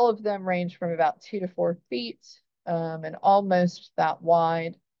 All of them range from about 2 to 4 feet and almost that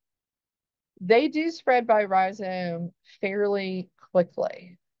wide. They do spread by rhizome fairly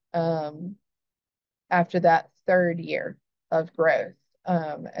quickly after that third year of growth.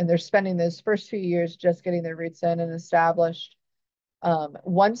 And they're spending those first few years just getting their roots in and established.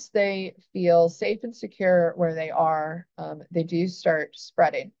 Once they feel safe and secure where they are, they do start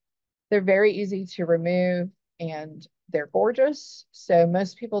spreading. They're very easy to remove and they're gorgeous. So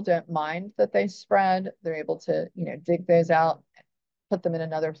most people don't mind that they spread. They're able to, dig those out, put them in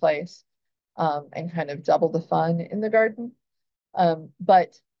another place, and kind of double the fun in the garden.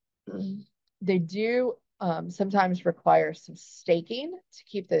 But they do sometimes require some staking to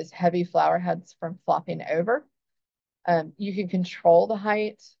keep those heavy flower heads from flopping over. You can control the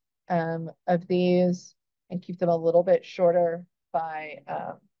height of these and keep them a little bit shorter by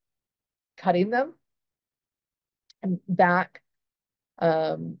cutting them. And back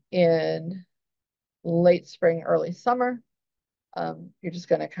in late spring, early summer, you're just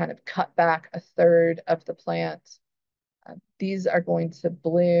going to kind of cut back a third of the plant. These are going to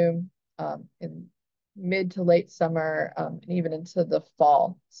bloom in mid to late summer and even into the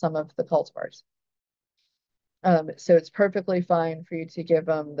fall, some of the cultivars. So it's perfectly fine for you to give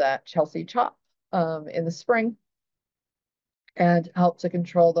them that Chelsea chop in the spring and help to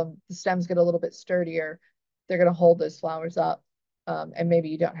control them. The stems get a little bit sturdier. They're going to hold those flowers up. And maybe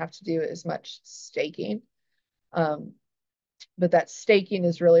you don't have to do as much staking. But that staking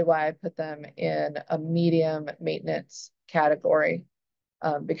is really why I put them in a medium maintenance category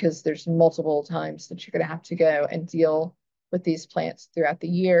because there's multiple times that you're going to have to go and deal with these plants throughout the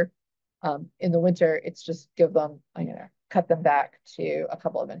year. In the winter, it's just give them, cut them back to a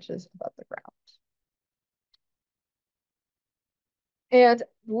couple of inches above the ground. And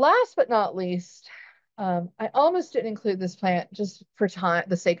last but not least, I almost didn't include this plant just for time,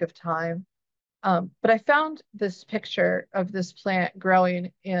 the sake of time. But I found this picture of this plant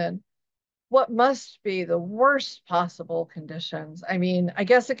growing in what must be the worst possible conditions. I mean, I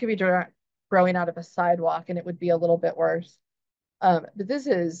guess it could be growing out of a sidewalk and it would be a little bit worse. But this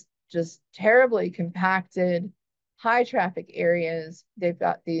is just terribly compacted, high traffic areas. They've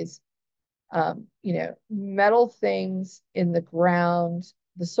got these, metal things in the ground.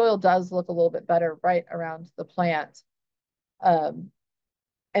 The soil does look a little bit better right around the plant. And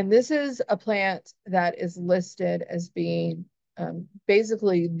this is a plant that is listed as being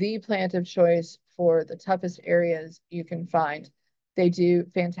basically the plant of choice for the toughest areas you can find. They do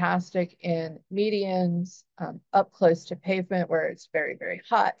fantastic in medians, up close to pavement where it's very, very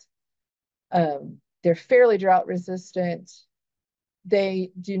hot. They're fairly drought resistant.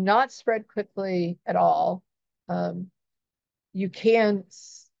 They do not spread quickly at all. You can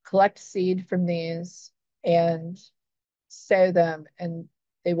collect seed from these and sow them, and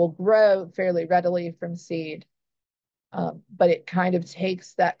they will grow fairly readily from seed. But it kind of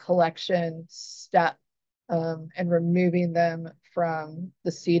takes that collection step and removing them from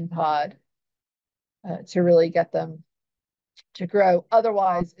the seed pod to really get them to grow.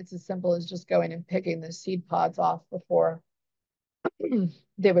 Otherwise, it's as simple as just going and picking the seed pods off before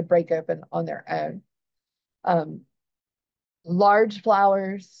they would break open on their own. Large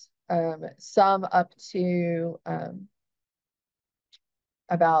flowers, some up to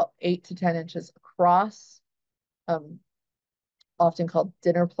about 8 to 10 inches across, often called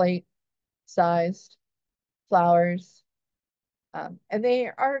dinner plate sized flowers. And they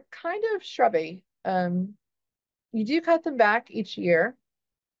are kind of shrubby. You do cut them back each year,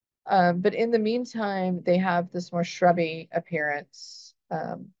 but in the meantime, they have this more shrubby appearance,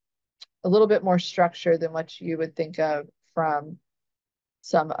 a little bit more structure than what you would think of from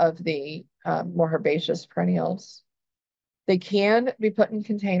some of the more herbaceous perennials. They can be put in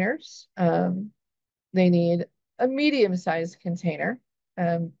containers. They need a medium-sized container,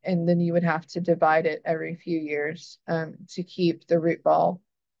 and then you would have to divide it every few years to keep the root ball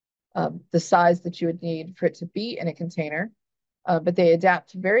the size that you would need for it to be in a container. But they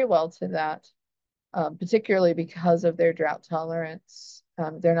adapt very well to that. particularly because of their drought tolerance.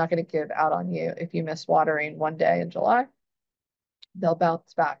 They're not going to give out on you if you miss watering one day in July. They'll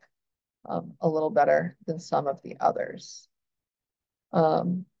bounce back a little better than some of the others.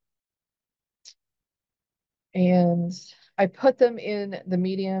 And I put them in the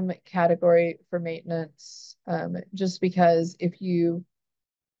medium category for maintenance, just because if you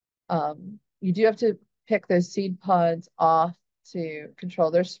do have to pick those seed pods off to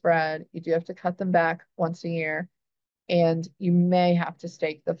control their spread. You do have to cut them back once a year, and you may have to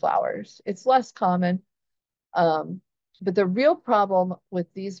stake the flowers. It's less common, but the real problem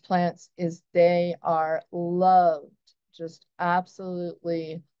with these plants is they are loved, just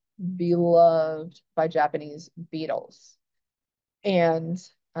absolutely beloved by Japanese beetles. And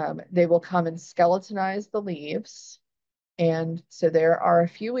they will come and skeletonize the leaves. And so there are a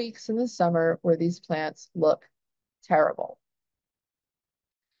few weeks in the summer where these plants look terrible.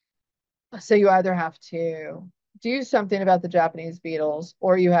 So you either have to do something about the Japanese beetles,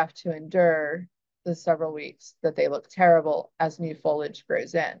 or you have to endure the several weeks that they look terrible as new foliage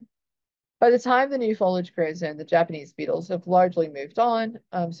grows in. By the time the new foliage grows in, the Japanese beetles have largely moved on,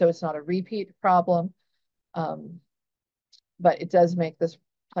 so it's not a repeat problem. But it does make this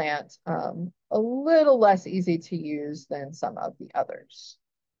plant a little less easy to use than some of the others.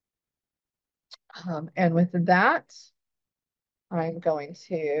 And with that, I'm going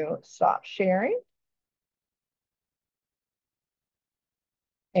to stop sharing.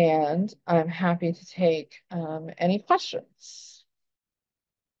 And I'm happy to take any questions.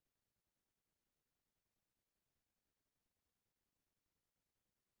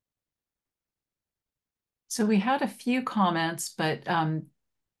 So we had a few comments, but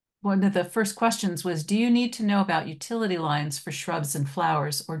one of the first questions was, do you need to know about utility lines for shrubs and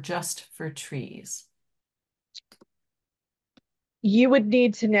flowers or just for trees? You would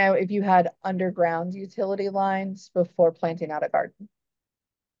need to know if you had underground utility lines before planting out a garden.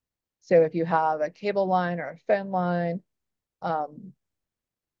 So if you have a cable line or a phone line,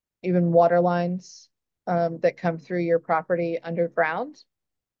 even water lines that come through your property underground,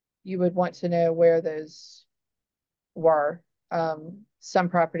 you would want to know where those were. Some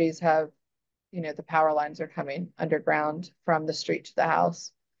properties have, the power lines are coming underground from the street to the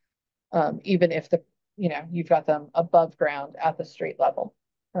house, even if you've got them above ground at the street level.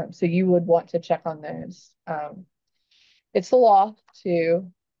 So you would want to check on those. It's the law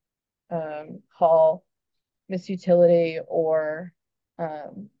to call Miss Utility or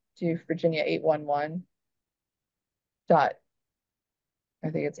do Virginia 811 dot, I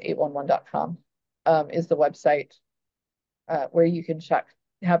think it's 811.com is the website where you can check,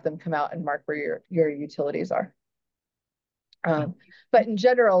 have them come out and mark where your utilities are. But in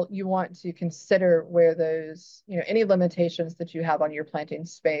general, you want to consider where those, any limitations that you have on your planting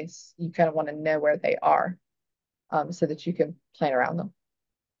space, you kind of want to know where they are so that you can plan around them.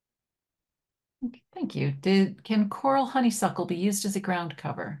 Okay, thank you. Can coral honeysuckle be used as a ground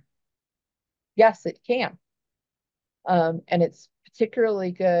cover? Yes, it can. And it's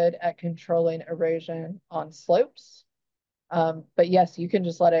particularly good at controlling erosion on slopes. But yes, you can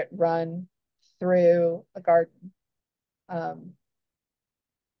just let it run through a garden.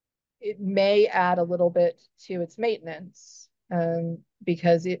 It may add a little bit to its maintenance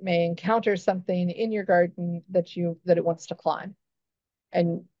because it may encounter something in your garden that it wants to climb.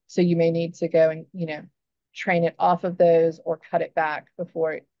 And so you may need to go and, train it off of those or cut it back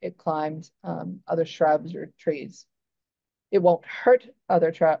before it climbs other shrubs or trees. It won't hurt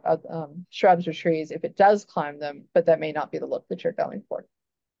other shrubs or trees if it does climb them, but that may not be the look that you're going for.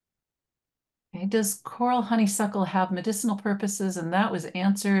 Okay. Does coral honeysuckle have medicinal purposes? And that was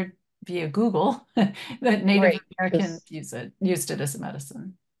answered via Google that Native Great, Americans used it as a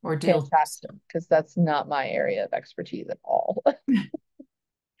medicine or deal. fantastic, because that's not my area of expertise at all.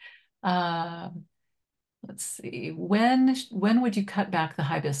 Let's see. When would you cut back the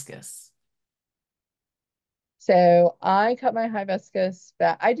hibiscus? So I cut my hibiscus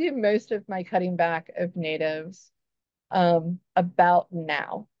back. I do most of my cutting back of natives about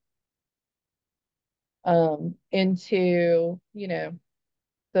now into,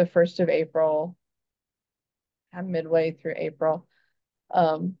 the 1st of April, midway through April.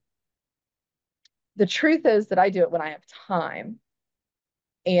 The truth is that I do it when I have time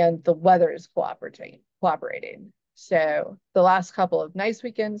and the weather is cooperating. So the last couple of nice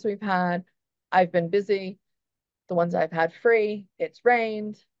weekends we've had, I've been busy. The ones I've had free, it's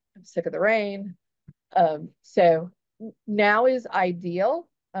rained. I'm sick of the rain. So now is ideal,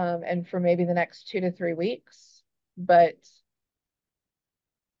 and for maybe the next 2 to 3 weeks. But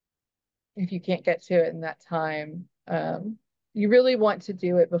if you can't get to it in that time, you really want to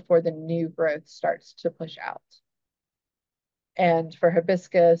do it before the new growth starts to push out. And for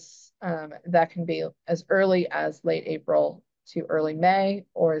hibiscus, that can be as early as late April to early May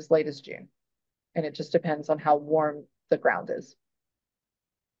or as late as June. And it just depends on how warm the ground is.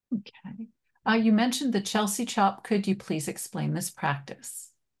 Okay. You mentioned the Chelsea chop. Could you please explain this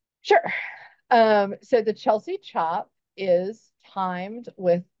practice? Sure. So the Chelsea chop is timed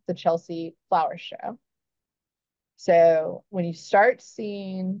with the Chelsea Flower Show. So when you start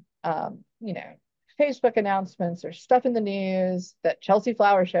seeing, Facebook announcements or stuff in the news that Chelsea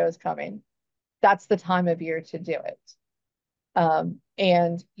Flower Show is coming, that's the time of year to do it.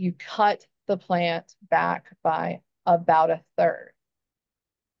 And you cut the plant back by about a third.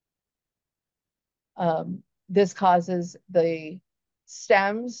 This causes the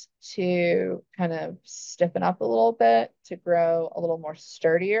stems to kind of stiffen up a little bit, to grow a little more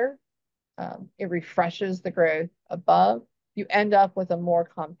sturdier. It refreshes the growth above. You end up with a more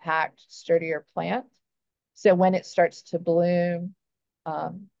compact, sturdier plant. So when it starts to bloom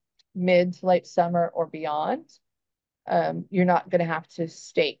mid to late summer or beyond, you're not going to have to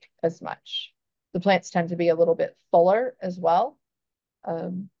stake as much. The plants tend to be a little bit fuller as well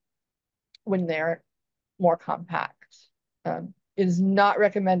when they're more compact. It is not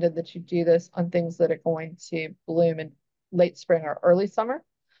recommended that you do this on things that are going to bloom in late spring or early summer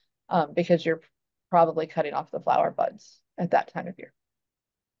because you're probably cutting off the flower buds at that time of year.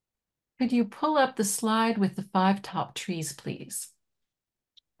 Could you pull up the slide with the 5 top trees, please?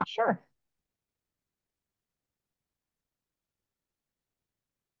 Sure.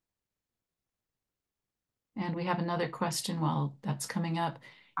 And we have another question while that's coming up.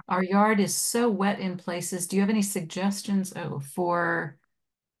 Our yard is so wet in places. Do you have any suggestions? I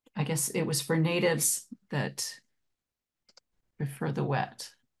guess it was for natives that prefer the wet.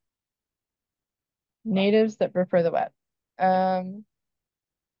 Natives that prefer the wet.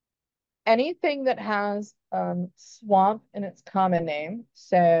 Anything that has swamp in its common name.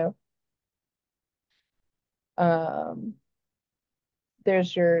 So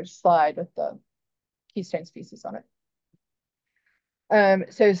there's your slide with the keystone species on it.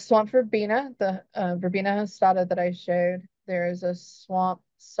 So swamp verbena, the verbena hastata that I showed, there is a swamp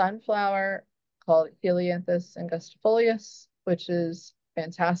sunflower called Helianthus angustifolius, which is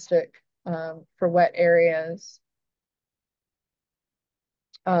fantastic for wet areas.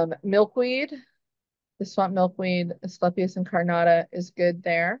 Milkweed, the swamp milkweed, Asclepias incarnata is good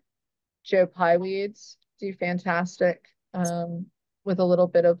there. Joe pie weeds do fantastic with a little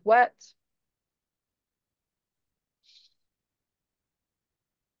bit of wet.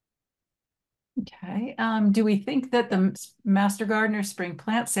 Okay. Do we think that the Master Gardener Spring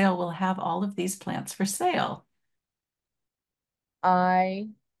Plant Sale will have all of these plants for sale? I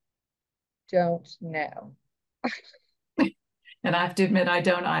don't know. And I have to admit, I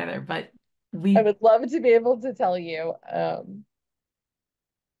don't either, but I would love to be able to tell you.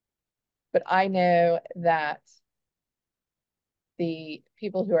 But I know that the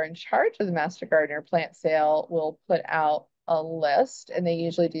people who are in charge of the Master Gardener plant sale will put out a list, and they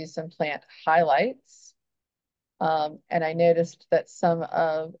usually do some plant highlights. And I noticed that some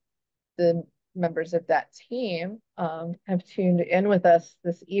of the members of that team have tuned in with us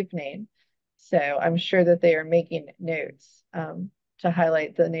this evening. So I'm sure that they are making notes to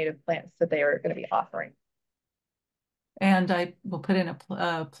highlight the native plants that they are going to be offering. And I will put in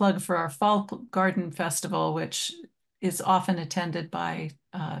a plug for our Fall Garden Festival, which is often attended by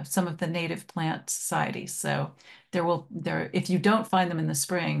some of the native plant societies. So if you don't find them in the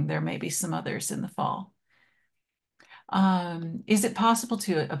spring, there may be some others in the fall. Is it possible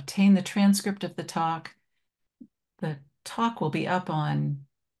to obtain the transcript of the talk? The talk will be up on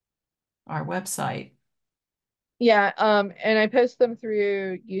our website. Yeah, and I post them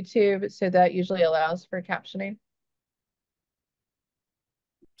through YouTube, so that usually allows for captioning.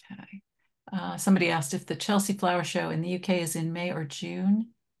 Okay. Somebody asked if the Chelsea Flower Show in the UK is in May or June.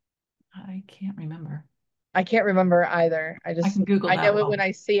 I can't remember. I can't remember either. I can Google I that know it when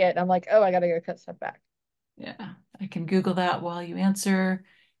I see it. I'm like, oh, I gotta go cut stuff back. Yeah, I can Google that while you answer.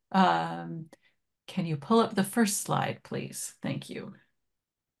 Can you pull up the first slide, please? Thank you.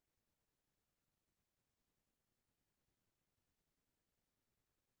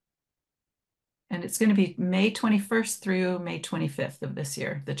 And it's going to be May 21st through May 25th of this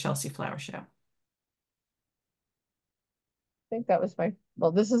year, the Chelsea Flower Show. I think that was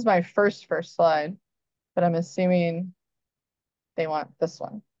well, this is my first slide, but I'm assuming they want this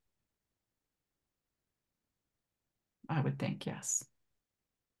one. I would think, yes.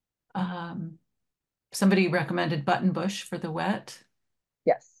 Somebody recommended buttonbush for the wet.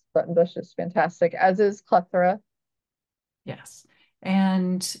 Yes, buttonbush is fantastic, as is clethra. Yes.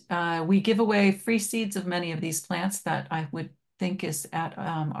 And we give away free seeds of many of these plants that I would think is at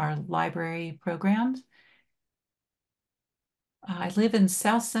our library programs. I live in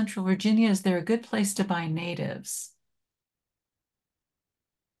South Central Virginia. Is there a good place to buy natives?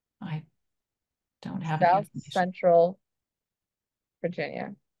 I don't have any South information. Central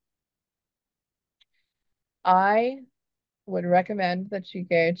Virginia. I would recommend that you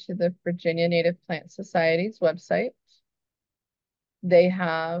go to the Virginia Native Plant Society's website. They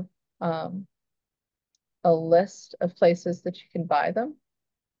have um, a list of places that you can buy them.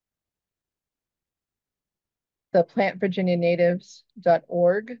 The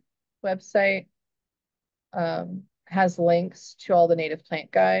plantvirginianatives.org website has links to all the native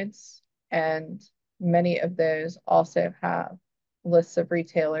plant guides, and many of those also have lists of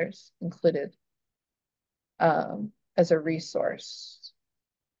retailers included as a resource.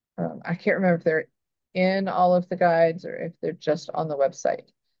 I can't remember if they're in all of the guides or if they're just on the website.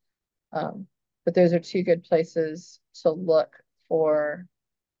 But those are two good places to look for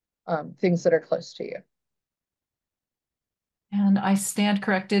things that are close to you. And I stand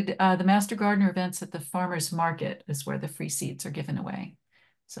corrected. The Master Gardener events at the farmer's market is where the free seeds are given away.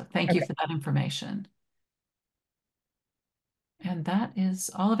 So thank you Okay. for that information. And that is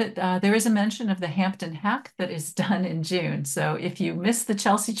all of it. There is a mention of the Hampton Hack that is done in June. So if you miss the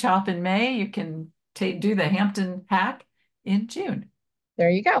Chelsea Chop in May, you can do the Hampton Hack in June. There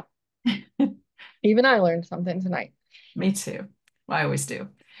you go. Even I learned something tonight. Me too. I always do.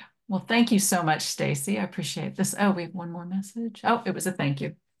 Well, thank you so much, Stacy. I appreciate this. Oh, we have one more message. Oh, it was a thank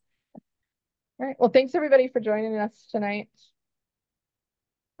you. All right. Well, thanks everybody for joining us tonight.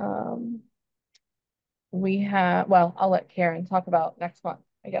 Well, I'll let Karen talk about next month,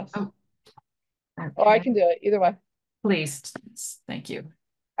 I guess. Oh, Or I okay. can do it either way. Please. Thank you.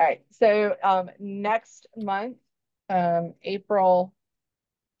 All right. So next month, April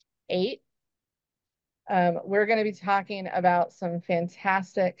 8th, we're going to be talking about some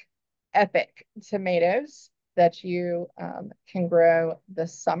fantastic epic tomatoes that you can grow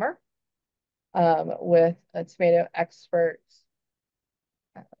this summer with a tomato expert.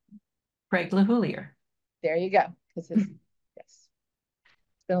 Craig LaHoulier. There you go. Yes, it's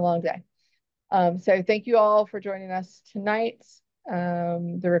been a long day. So thank you all for joining us tonight.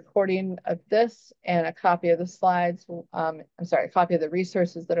 The recording of this and a copy of the slides, a copy of the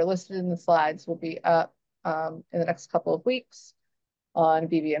resources that are listed in the slides will be up in the next couple of weeks on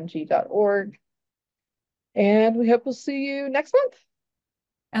vbmg.org. And we hope we'll see you next month.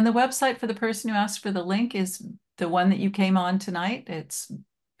 And the website for the person who asked for the link is the one that you came on tonight. It's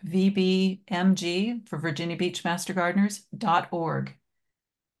VBMG for Virginia Beach Master Gardeners.org.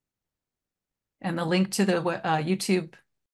 And the link to the YouTube